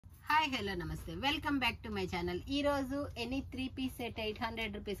Hi hello నమస్తే welcome back to my channel. ఈ రోజు any 3 piece set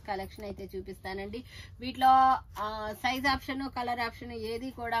 800 rupees collection అయితే చూపిస్తానండి. వీటిలో సైజ్ ఆప్షన్ కలర్ ఆప్షన్ ఏది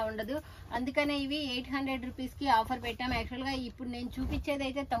కూడా ఉండదు, అందుకనే ఇవి 800 రూపీస్ కి ఆఫర్ పెట్టాము. యాక్చువల్ గా ఇప్పుడు నేను చూపించేది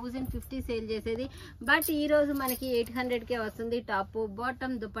అయితే 1050 సేల్ చేసేది, బట్ ఈ రోజు మనకి 800 కే వస్తుంది. Top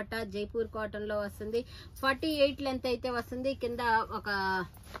bottom dupatta Jaipur cotton లో వస్తుంది. 48 లెంత్ అయితే వస్తుంది. కింద ఒక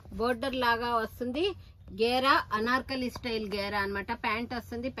బోర్డర్ లాగా వస్తుంది. గేరా అనార్కలి స్టైల్ గేరా అన్నమాట. ప్యాంట్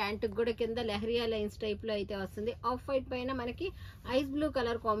వస్తుంది. ప్యాంట్ కూడా కింద లెహరియా లైన్స్ టైప్ లో అయితే వస్తుంది. ఆఫ్ వైట్ పైన మనకి ఐస్ బ్లూ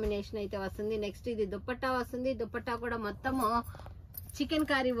కలర్ కాంబినేషన్ అయితే వస్తుంది. నెక్స్ట్ ఇది దుపట్టా వస్తుంది. దుపట్టా కూడా మొత్తము చికెన్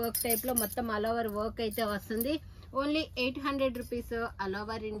కారీ వర్క్ టైప్ లో మొత్తం అలోవర్ వర్క్ అయితే వస్తుంది. Only 800 rupees.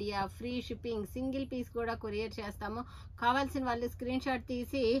 అలోవర్ India, free shipping, single piece కూడా కొరియర్ చేస్తాము. కావాల్సిన వాళ్ళు స్క్రీన్ షాట్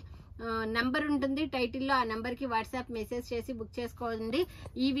తీసి నంబర్ ఉంటుంది టైటిల్లో, ఆ నెంబర్ కి వాట్సాప్ మెసేజ్ చేసి బుక్ చేసుకోండి.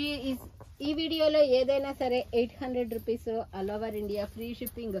 ఈ వీడియోలో ఏదైనా సరే 800 రూపీస్ అలోవర్ ఇండియా, ఫ్రీ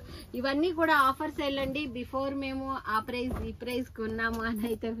షిప్పింగ్, ఇవన్నీ కూడా ఆఫర్ సేల్ అండి. బిఫోర్ మేము ఆ ప్రైస్ ఈ ప్రైస్ కొన్నాము అని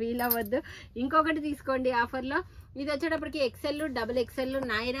అయితే ఫీల్ అవ్వద్దు. ఇంకొకటి తీసుకోండి ఆఫర్లో. ఇది వచ్చేటప్పటికి XL, double XL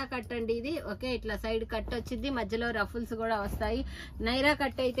Naira cut అండి. ఇది ఓకే, ఇట్లా సైడ్ కట్ వచ్చింది, మధ్యలో రఫుల్స్ కూడా వస్తాయి. నైరా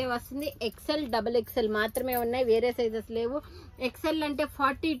కట్ అయితే వస్తుంది. ఎక్సెల్, డబుల్ ఎక్సెల్ మాత్రమే ఉన్నాయి, వేరే సైజెస్ లేవు. ఎక్సెల్ అంటే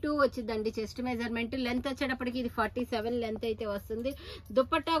 42 వచ్చిందండి చెస్ట్ మెజర్మెంట్. లెంత్ వచ్చేటప్పటికి ఇది 47 లెంత్ అయితే వస్తుంది.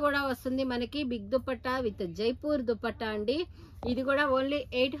 దుపట్టా కూడా వస్తుంది మనకి, బిగ్ దుపట్టా విత్ జైపూర్ దుపట్టా అండి. ఇది కూడా only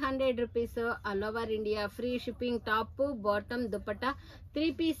 800 rupees. అలోవర్ India, free shipping, top bottom dupatta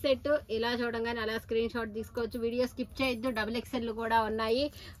 3 piece set. ఇలా చూడంగానే అలా స్క్రీన్ షాట్ తీసుకోవచ్చు. వీడియో స్కిప్ చేయొద్దు. డబుల్ ఎక్సెల్ కూడా ఉన్నాయి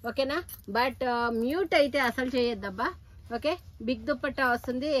ఓకేనా, బట్ మ్యూట్ అయితే అసలు చేయొద్దబ్బా. ఓకే, బిగ్ దుపట్టా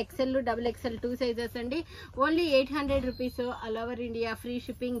వస్తుంది. ఎక్సెల్, డబుల్ ఎక్సెల్ 2 సైజెస్ అండి. Only 800 rupees. అలోవర్ India, free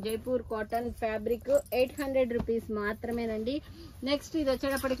shipping, Jaipur cotton fabric 800 rupees మాత్రమేనండి. నెక్స్ట్ ఇది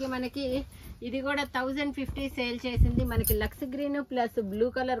వచ్చేటప్పటికి మనకి ఇది కూడా 1050 సేల్ చేసింది. మనకి Lux green plus blue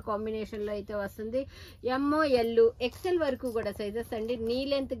colour combination లో అయితే వస్తుంది. ML ఎక్సెల్ వరకు కూడా సైజెస్ అండి. నీ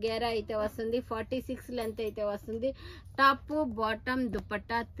లెంత్ గేరా అయితే వస్తుంది. 46 లెంత్ అయితే వస్తుంది. Top bottom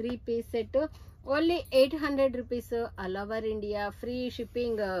dupatta 3 piece set. Only 800 rupees. అలోవర్ India, free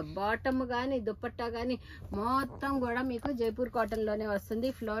shipping, bottom కానీ దుపట్టా కానీ మొత్తం కూడా మీకు జైపూర్ కాటన్ లోనే వస్తుంది.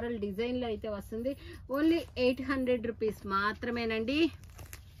 ఫ్లోరల్ డిజైన్ లో అయితే వస్తుంది. ఓన్లీ 800 రూపీస్ మాత్రమేనండి.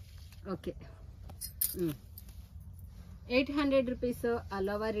 Okay, 800 rupees.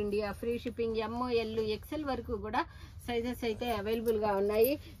 అలోవర్ India, free shipping, ML XL వరకు కూడా సైజెస్ అయితే అవైలబుల్ గా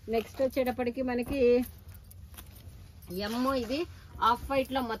ఉన్నాయి. నెక్స్ట్ వచ్చేటప్పటికి మనకి ఇది ఆఫ్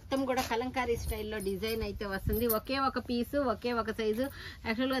వైట్ లో మొత్తం కూడా కలంకారీ స్టైల్లో డిజైన్ అయితే వస్తుంది. ఒకే ఒక పీసు, ఒకే ఒక సైజు.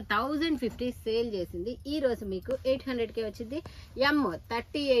 యాక్చువల్గా 1050 సేల్ చేసింది. ఈ రోజు మీకు 800కే వచ్చింది.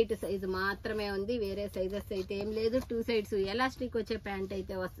 38 సైజు మాత్రమే ఉంది, వేరే సైజెస్ అయితే ఏం లేదు. 2 సైడ్స్ ఎలాస్టిక్ వచ్చే ప్యాంట్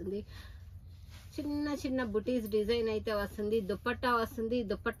అయితే వస్తుంది. చిన్న చిన్న బుటీస్ డిజైన్ అయితే వస్తుంది. దుపట్టా వస్తుంది.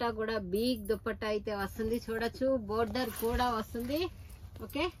 దుపట్టా కూడా బిగ్ దుపట్టా అయితే వస్తుంది. చూడొచ్చు, బోర్డర్ కూడా వస్తుంది.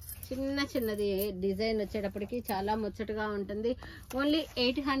 ఓకే, చిన్న చిన్నది డిజైన్ వచ్చేటప్పటికి చాలా ముచ్చటగా ఉంటుంది. Only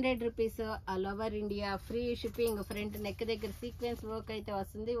 800 rupees. అలోవర్ India, free shipping, front neck దగ్గర సీక్వెన్స్ వర్క్ అయితే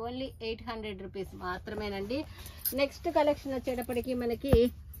వస్తుంది. ఓన్లీ 800 రూపీస్ మాత్రమేనండి. నెక్స్ట్ కలెక్షన్ వచ్చేటప్పటికి మనకి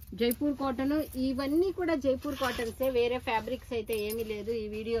జైపూర్ కాటన్. ఇవన్నీ కూడా జైపూర్ కాటన్సే, వేరే ఫ్యాబ్రిక్స్ అయితే ఏమీ లేదు ఈ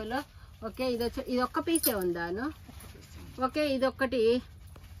వీడియోలో. ఓకే, ఇది ఒక్క పీసే ఉందాను. ఓకే, ఇదొక్కటి.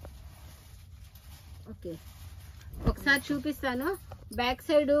 ఓకే, ఒకసారి చూపిస్తాను. బ్యాక్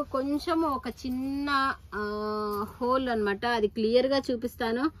సైడ్ కొంచెం ఒక చిన్న హోల్ అన్నమాట, అది క్లియర్ గా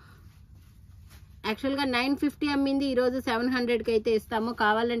చూపిస్తాను. యాక్చువల్ గా 950 అమ్మింది, ఈరోజు 700కి అయితే ఇస్తాము.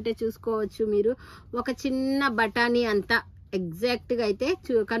 కావాలంటే చూసుకోవచ్చు మీరు. ఒక చిన్న బఠానీ అంతా ఎగ్జాక్ట్ గా అయితే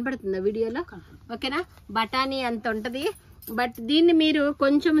కనపడుతుందా వీడియోలో? ఓకేనా, బఠానీ అంత ఉంటది. బట్ దీన్ని మీరు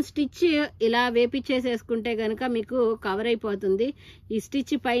కొంచెం స్టిచ్ ఇలా వేపించేసేసుకుంటే కనుక మీకు కవర్ అయిపోతుంది. ఈ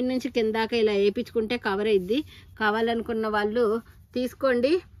స్టిచ్ పైన నుంచి కిందాక ఇలా వేపించుకుంటే కవర్ అయింది. కావాలనుకున్న వాళ్ళు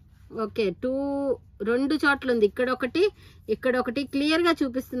తీసుకోండి. ఓకే, 2 చోట్ల ఉంది, ఇక్కడ ఒకటి క్లియర్ గా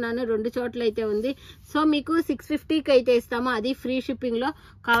చూపిస్తున్నాను. 2 చోట్ల అయితే ఉంది. సో మీకు 650కి అయితే ఇస్తాము, అది ఫ్రీ షిప్పింగ్ లో.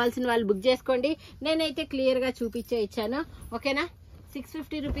 కావాల్సిన వాళ్ళు బుక్ చేసుకోండి. నేనైతే క్లియర్ గా చూపించే ఇచ్చాను. ఓకేనా,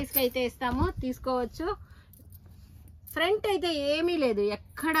 650 రూపీస్కి అయితే ఇస్తాము, తీసుకోవచ్చు. ఫ్రంట్ అయితే ఏమీ లేదు,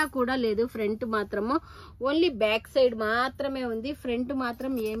 ఎక్కడా కూడా లేదు. ఫ్రంట్ మాత్రము ఓన్లీ బ్యాక్ సైడ్ మాత్రమే ఉంది. ఫ్రంట్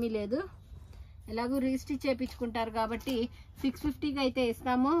మాత్రం ఏమీ లేదు. ఎలాగూ రీస్టిచ్ చేయించుకుంటారు కాబట్టి 650కి అయితే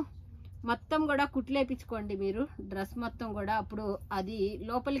ఇస్తాము. మొత్తం కూడా కుట్లేపించుకోండి మీరు డ్రెస్ మొత్తం కూడా, అప్పుడు అది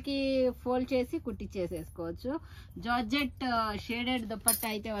లోపలికి ఫోల్డ్ చేసి కుట్టించేసేసుకోవచ్చు. జార్జెట్ షేడెడ్ దుపట్టా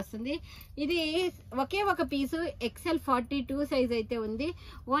అయితే వస్తుంది. ఇది ఒకే ఒక పీసు, ఎక్సెల్ 42 సైజ్ అయితే ఉంది.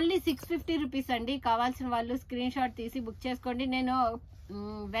 ఓన్లీ 650 రూపీస్ అండి. కావాల్సిన వాళ్ళు స్క్రీన్ షాట్ తీసి బుక్ చేసుకోండి. నేను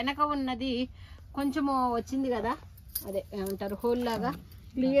వెనక ఉన్నది కొంచెము వచ్చింది కదా, అదే ఏమంటారు హోల్ లాగా,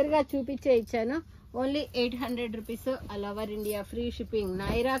 క్లియర్ గా చూపించే ఇచ్చాను. Only 800 rupees, all over India free shipping.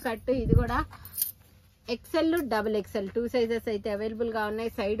 Naira cut ఇది కూడా ఎక్సెల్ డబుల్ ఎక్సెల్ 2 సైజెస్ అయితే అవైలబుల్ గా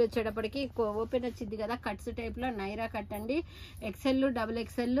ఉన్నాయి. సైడ్ వచ్చేటప్పటికి ఓపెన్ వచ్చింది కదా కట్స్ టైప్ లో నైరా కట్ అండి. XL double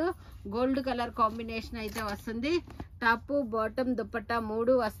XL gold colour combination అయితే వస్తుంది. టాప్ బాటమ్ దుపట్టా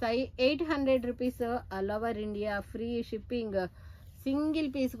 3 వస్తాయి. 800 rupees, all over India free shipping.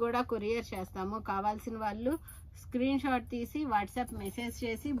 Single piece కూడా కొరియర్ చేస్తాము. కావాల్సిన వాళ్ళు స్క్రీన్ షాట్ తీసి వాట్సాప్ మెసేజ్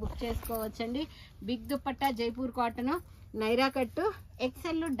చేసి బుక్ చేసుకోవచ్చండి. బిగ్ దుపట్టా జైపూర్ కాటన్ నైరా కట్టు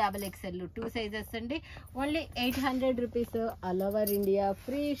ఎక్సెల్ డబుల్ ఎక్సెల్ 2 సైజెస్ అండి. Only 800 rupees, all over India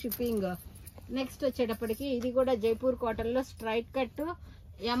free shipping. Next వచ్చేటప్పటికి ఇది కూడా జైపూర్ కాటన్ లో స్ట్రైట్ కట్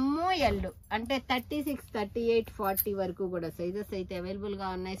ML అంటే 36, 38, 40 వరకు కూడా సైజెస్ అయితే అవైలబుల్ గా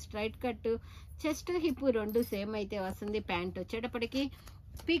ఉన్నాయి. Straight cut chest hip 2 same అయితే వస్తుంది. ప్యాంట్ వచ్చేటప్పటికి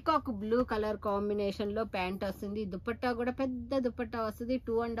పీకాక్ బ్లూ కలర్ కాంబినేషన్ లో ప్యాంట్ వస్తుంది. దుపట్టా కూడా పెద్ద దుపట్టా వస్తుంది.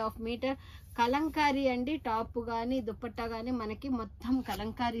 2.5 మీటర్ కలంకారీ అండి. టాప్ గానీ దుపట్టా గానీ మనకి మొత్తం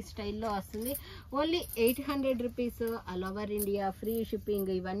కలంకారీ స్టైల్లో వస్తుంది. Only 800 rupees, all over India free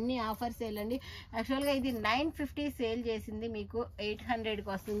shipping. ఇవన్నీ ఆఫర్ సేల్ అండి. యాక్చువల్గా ఇది 950 సేల్ చేసింది, మీకు 800కి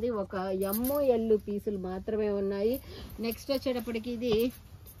వస్తుంది. ఒక ML పీసులు మాత్రమే ఉన్నాయి. నెక్స్ట్ వచ్చేటప్పటికి ఇది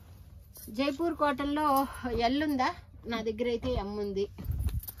జైపూర్ కాటన్ లో ఎల్ ఉందా? నా దగ్గర అయితే M ఉంది.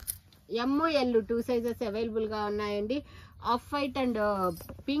 ML 2 సైజెస్ అవైలబుల్ గా ఉన్నాయండి. Off white and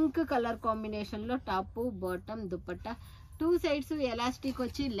pink colour combination లో top bottom dupatta 2 sides elastic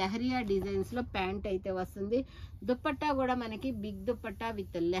వచ్చి లెహరియా డిజైన్స్ లో ప్యాంట్ అయితే వస్తుంది. దుపట్టా కూడా మనకి big dupatta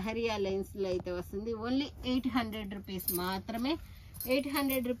with leheriya lines లో అయితే వస్తుంది. ఓన్లీ 800 రూపీస్ మాత్రమే.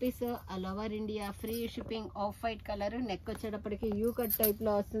 800 rupees, all over India free shipping. Off white colour neck వచ్చేటప్పటికి యూ కట్ టైప్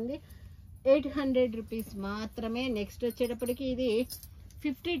లో వస్తుంది. 800 రూపీస్ మాత్రమే. నెక్స్ట్ వచ్చేటప్పటికి ఇది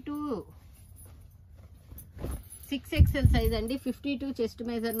 52 6XL సైజ్ అండి. 52 చెస్ట్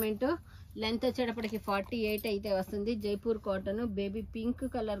మెజర్మెంట్. లెంత్ వచ్చేటప్పటికి 48 అయితే వస్తుంది. Jaipur cotton baby pink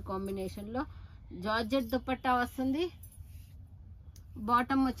colour combination లో జార్జెట్ దుపట్టా వస్తుంది.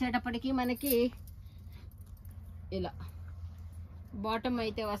 బాటమ్ వచ్చేటప్పటికి మనకి ఇలా బాటమ్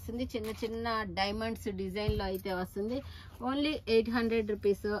అయితే వస్తుంది. చిన్న చిన్న డైమండ్స్ డిజైన్ లో అయితే వస్తుంది. Only 800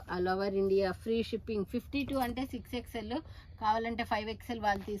 rupees, all over India free shipping. 52 అంటే 6XL, కావాలంటే 5XL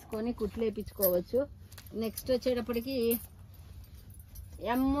వాళ్ళు తీసుకొని కుట్లు వేయించుకోవచ్చు. నెక్స్ట్ వచ్చేటప్పటికి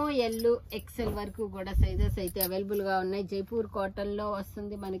ML XL వరకు కూడా సైజెస్ అయితే అవైలబుల్ గా ఉన్నాయి. జైపూర్ కాటన్ లో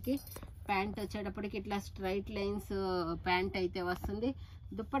వస్తుంది మనకి. ప్యాంట్ వచ్చేటప్పటికి ఇట్లా స్ట్రైట్ లైన్స్ ప్యాంట్ అయితే వస్తుంది.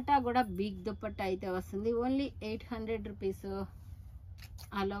 దుపట్టా కూడా బిగ్ దుపట్టా అయితే వస్తుంది. Only 800 rupees,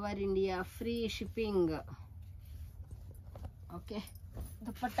 all over India free shipping. Okay,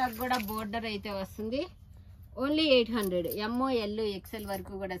 dupatta కూడా బోర్డర్ అయితే వస్తుంది. ఓన్లీ 800. ML XL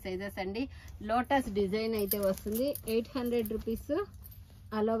వరకు కూడా సైజెస్ అండి. లోటస్ డిజైన్ అయితే వస్తుంది. 800 rupees,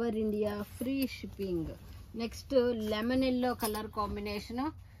 all over India free shipping. Next lemon yellow colour combination.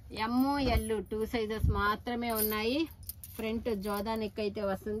 ML 2 sizes మాత్రమే ఉన్నాయి. ఫ్రంట్ జోదా నెక్ అయితే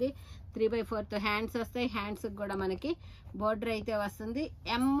వస్తుంది. 3/4 హ్యాండ్స్ వస్తాయి. హ్యాండ్స్ కూడా మనకి బోర్డర్ అయితే వస్తుంది.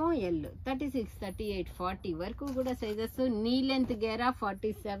 ML 36, 38, 40 వరకు కూడా సైజెస్. నీ లెంత్ గేరా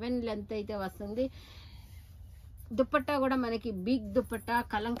 47 లెంత్ అయితే వస్తుంది. దుపట్టా కూడా మనకి బిగ్ దుపట్టా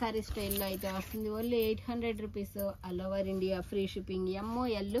కలంకారీ స్టైల్లో అయితే వస్తుంది. Only 800 rupees, all over India free shipping.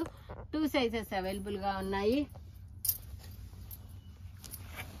 ML 2 sizes available గా ఉన్నాయి.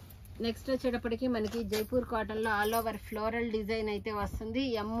 నెక్స్ట్ వచ్చేటప్పటికి మనకి జైపూర్ కాటన్ లో ఆల్ ఓవర్ ఫ్లోరల్ డిజైన్ అయితే వస్తుంది.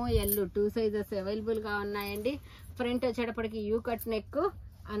 ML 2 సైజెస్ అవైలబుల్ గా ఉన్నాయండి. ఫ్రంట్ వచ్చేటప్పటికి you cut neck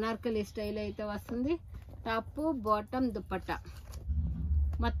Anarkali style అయితే వస్తుంది. టాప్ బాటమ్ దుపట్టా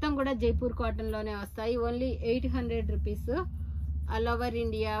మొత్తం కూడా జైపూర్ కాటన్ లోనే వస్తాయి. Only 800 rupees, all over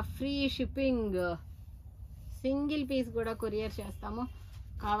India free shipping. Single piece కూడా కొరియర్ చేస్తాము.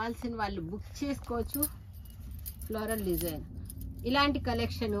 కావాల్సిన వాళ్ళు బుక్ చేసుకోవచ్చు. ఫ్లోరల్ డిజైన్ ఇలాంటి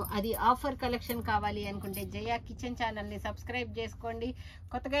కలెక్షన్, అది ఆఫర్ కలెక్షన్ కావాలి అనుకుంటే జయా కిచెన్ ఛానల్ని సబ్స్క్రైబ్ చేసుకోండి.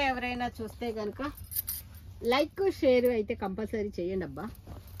 కొత్తగా ఎవరైనా చూస్తే కనుక లైక్ షేర్ అయితే కంపల్సరీ చేయండి అబ్బా,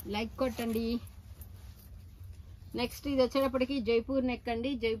 లైక్ కొట్టండి. నెక్స్ట్ ఇది వచ్చేటప్పటికి జైపూర్ నెక్ అండి.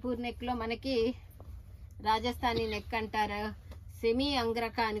 జైపూర్ నెక్ లో మనకి రాజస్థానీ నెక్ అంటారు, సెమీ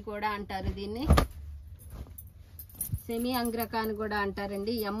అంగ్రకా అని కూడా అంటారు. దీన్ని సెమీ అంగ్రకా అని కూడా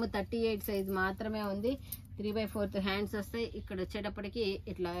అంటారండి. M38 సైజ్ మాత్రమే ఉంది. 3/4 హ్యాండ్స్ వస్తాయి. ఇక్కడ వచ్చేటప్పటికి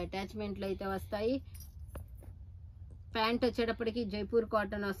ఇట్లా అటాచ్మెంట్లు అయితే వస్తాయి. ప్యాంట్ వచ్చేటప్పటికి జైపూర్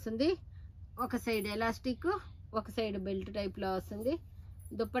కాటన్ వస్తుంది. ఒక సైడ్ ఎలాస్టిక్, ఒక సైడ్ బెల్ట్ టైప్ లో వస్తుంది.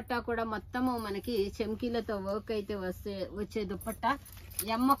 దుపట్టా కూడా మొత్తము మనకి చెమ్కీలతో వర్క్ అయితే వచ్చే దుపట్టా.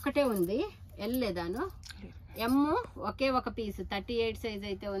 M ఒక్కటే ఉంది, L లేదాను. M ఒకే ఒక పీస్ 38 సైజ్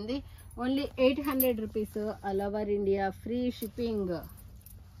అయితే ఉంది. Only 800 rupees, all over India free shipping.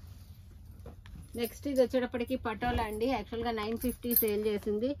 Next ఇది వచ్చేటప్పటికి పటోలా అండి. యాక్చువల్గా 950 సేల్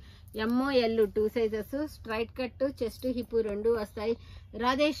చేసింది. ML 2 sizes, straight cut, chest hip 2 వస్తాయి.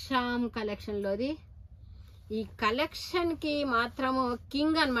 రాధేశ్యామ్ కలెక్షన్లోది. ఈ కలెక్షన్కి మాత్రము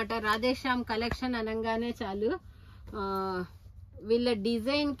కింగ్ అనమాట. రాధేశ్యామ్ కలెక్షన్ అనగానే చాలు వీళ్ళ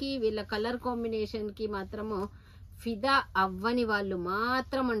డిజైన్కి వీళ్ళ కలర్ కాంబినేషన్కి మాత్రము ఫిదా అవ్వని వాళ్ళు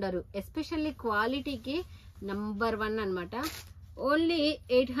మాత్రం ఉండరు. ఎస్పెషల్లీ క్వాలిటీకి నంబర్ 1 అనమాట. Only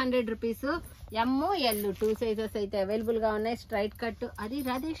 800 rupees. ML 2 సైజెస్ అయితే అవైలబుల్గా ఉన్నాయి. స్ట్రైట్ కట్, అది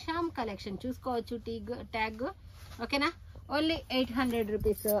రాధేశ్యామ్ కలెక్షన్ చూసుకోవచ్చు ట్యాగ్. ఓకేనా, only 800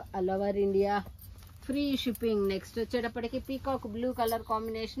 rupees. All over India free shipping. Next వచ్చేటప్పటికి peacock blue colour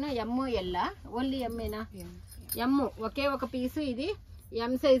combination. ML only ఎమ్మేనా? ఎమ్ ఒకే ఒక పీసు. ఇది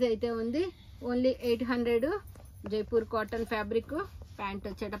M సైజ్ అయితే ఉంది. Only 800. Jaipur cotton fabric. Pant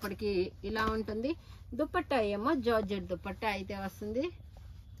వచ్చేటప్పటికి ఇలా ఉంటుంది. దుపట్టా ఏమో జార్జెట్ దుపట్టా అయితే వస్తుంది.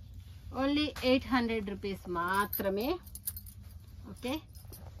 ఓన్లీ 800 రూపీస్ మాత్రమే. ఓకే,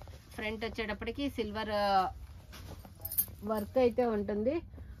 ఫ్రంట్ వచ్చేటప్పటికి సిల్వర్ వర్క్ అయితే ఉంటుంది.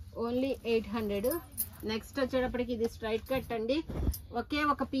 ఓన్లీ 800. నెక్స్ట్ వచ్చేటప్పటికి ఇది స్ట్రైట్ కట్ అండి. ఒకే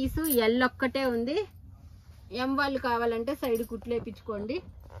ఒక పీసు ఎల్ ఒక్కటే ఉంది. M వాళ్ళు కావాలంటే సైడ్ కుట్లు వేయించుకోండి.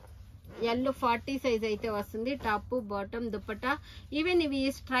 ఎల్ 40 సైజ్ అయితే వస్తుంది. Top, bottom, dupatta. ఈవెన్ ఇవి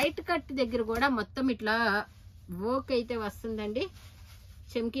స్ట్రైట్ కట్ దగ్గర కూడా మొత్తం ఇట్లా వర్క్ అయితే వస్తుందండి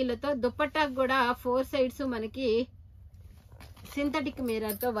చెమ్కీలతో. దుపట్టాకు కూడా 4 సైడ్స్ మనకి సింథటిక్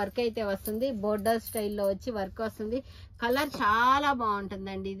మిర్రర్ తో వర్క్ అయితే వస్తుంది. బోర్డర్ స్టైల్లో వచ్చి వర్క్ వస్తుంది. కలర్ చాలా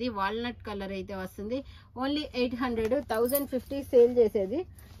బాగుంటుందండి. ఇది వాల్నట్ కలర్ అయితే వస్తుంది. ఓన్లీ 800. 1050 సేల్ చేసేది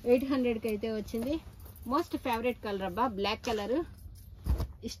 800కి అయితే వచ్చింది. మోస్ట్ ఫేవరెట్ కలర్ అబ్బా, బ్లాక్ కలర్.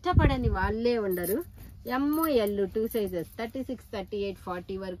 ఇష్టపడని వాళ్ళే ఉండరు. ML 2 సైజెస్ 36, 38,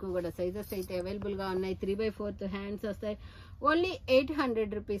 40 వరకు కూడా సైజెస్ అయితే అవైలబుల్గా ఉన్నాయి. 3/4 హ్యాండ్స్ వస్తాయి. Only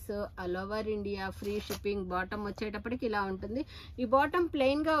 800 rupees. All over India free shipping. Bottom వచ్చేటప్పటికి ఇలా ఉంటుంది. ఈ బాటమ్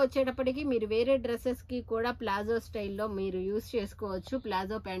ప్లెయిన్గా వచ్చేటప్పటికి మీరు వేరే డ్రెస్సెస్కి కూడా ప్లాజో స్టైల్లో మీరు యూస్ చేసుకోవచ్చు.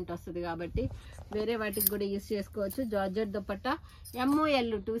 ప్లాజో ప్యాంట్ వస్తుంది కాబట్టి వేరే వాటికి కూడా యూస్ చేసుకోవచ్చు. Georgette dupatta. ML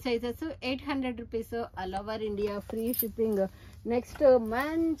 2 sizes 800 rupees. All over India free shipping. Next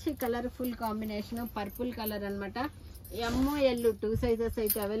మంచి కలర్ఫుల్ కాంబినేషన్ పర్పుల్ కలర్ అనమాట. ML 2 సైజెస్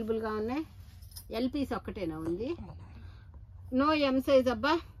అయితే అవైలబుల్గా ఉన్నాయి. ఎల్ పీస్ ఒక్కటేనా ఉంది? నో M సైజ్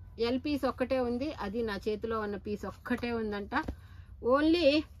అబ్బా, ఎల్ పీస్ ఒక్కటే ఉంది. అది నా చేతిలో ఉన్న పీస్ ఒక్కటే ఉందంట. Only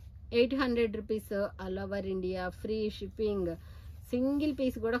 800 rupees. All over India free shipping. Single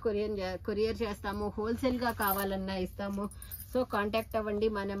piece కూడా కొరియర్ చేస్తాము. హోల్సేల్గా కావాలన్నా ఇస్తాము. సో కాంటాక్ట్ అవ్వండి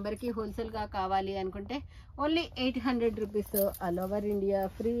మా నెంబర్కి. హోల్సేల్గా కావాలి అనుకుంటే only 800 rupees. All over India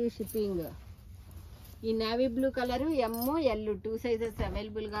free shipping. ఈ navy blue colour ML 2 sizes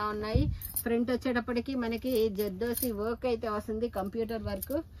అవైలబుల్గా ఉన్నాయి. ఫ్రంట్ వచ్చేటప్పటికి మనకి జర్దోసి వర్క్ అయితే వస్తుంది. Computer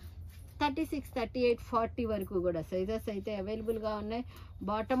work. 36, 38, 40 వరకు కూడా సైజెస్ అయితే అవైలబుల్గా ఉన్నాయి.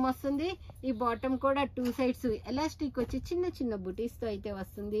 బాటమ్ వస్తుంది. ఈ బాటమ్ కూడా 2 సైడ్స్ ఎలాస్టిక్ వచ్చి చిన్న చిన్న బుటీస్తో అయితే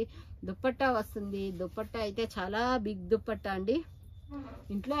వస్తుంది. దుపట్టా వస్తుంది. దుపట్టా అయితే చాలా బిగ్ దుపట్టా అండి.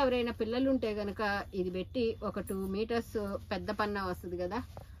 ఇంట్లో ఎవరైనా పిల్లలు ఉంటే కనుక ఇది పెట్టి ఒక 2 మీటర్స్ పెద్ద పన్నా వస్తుంది కదా,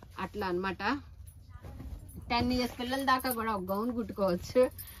 అట్లా అనమాట. 10 ఇయర్స్ పిల్లల దాకా కూడా ఒక గౌన్ కుట్టుకోవచ్చు.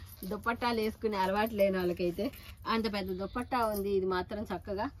 దుపట్టాలు వేసుకునే అలవాటు లేని వాళ్ళకైతే అంత పెద్ద దుపట్టా ఉంది. ఇది మాత్రం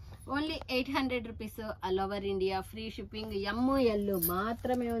చక్కగా only 800 rupees. All over India free shipping. ML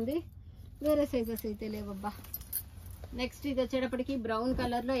మాత్రమే ఉంది. వేరే సైజెస్ అయితే లేవబ్బా. నెక్స్ట్ ఇది వచ్చేటప్పటికి బ్రౌన్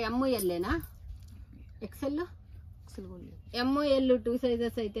కలర్లో MLనా? XL? ML 2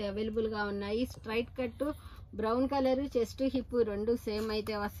 సైజెస్ అయితే అవైలబుల్గా ఉన్నాయి. Straight cut, brown colour, chest hip 2 same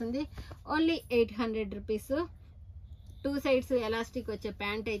అయితే వస్తుంది. Only 800 rupees. 2 సైడ్స్ ఎలాస్టిక్ వచ్చే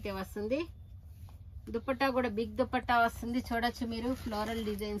ప్యాంట్ అయితే వస్తుంది. దుపట్టా కూడా బిగ్ దుపట్టా వస్తుంది. చూడొచ్చు మీరు, ఫ్లోరల్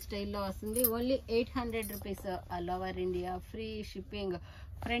డిజైన్ స్టైల్లో వస్తుంది. Only 800 rupees. All over India free shipping.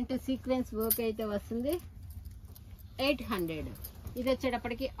 Front sequence work అయితే వస్తుంది. 800. ఇది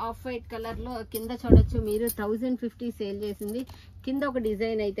వచ్చేటప్పటికి ఆఫ్ వైట్ కలర్లో కింద చూడొచ్చు మీరు 1050 సేల్ చేసింది. కింద ఒక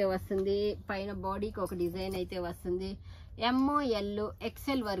డిజైన్ అయితే వస్తుంది. పైన బాడీకి ఒక డిజైన్ అయితే వస్తుంది. ML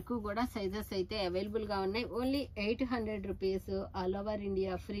XL వరకు కూడా సైజెస్ అయితే అవైలబుల్గా ఉన్నాయి. Only 800 rupees. All over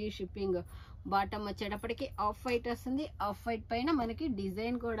India free shipping. Bottom వచ్చేటప్పటికి ఆఫ్ వైట్ వస్తుంది. ఆఫ్ వైట్ పైన మనకి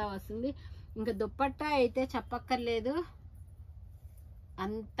డిజైన్ కూడా వస్తుంది. ఇంకా దుపట్టా అయితే చెప్పక్కర్లేదు,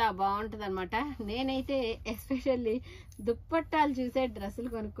 అంత బాగుంటుంది అనమాట. నేనైతే ఎస్పెషల్లీ దుప్పట్టాలు చూసే డ్రెస్సులు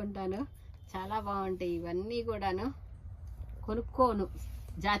కొనుక్కుంటాను. చాలా బాగుంటాయి ఇవన్నీ కూడాను. కొనుక్కోను,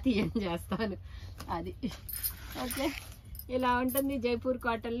 జాతీయం చేస్తాను అది. ఓకే, ఇలా ఉంటుంది జైపూర్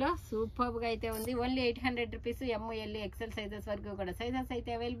కాటన్లో. సూపర్గా అయితే ఉంది. Only 800 rupees. ML XL sizes వరకు కూడా సైజెస్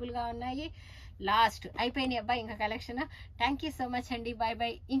అయితే అవైలబుల్గా ఉన్నాయి. లాస్ట్ అయిపోయినాయి అబ్బా ఇంకా collection. Thank you so much అండి. Bye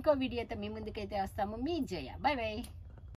bye. ఇంకో వీడియోతో మీ ముందుకైతే వస్తాము. మీ జయ. Bye bye.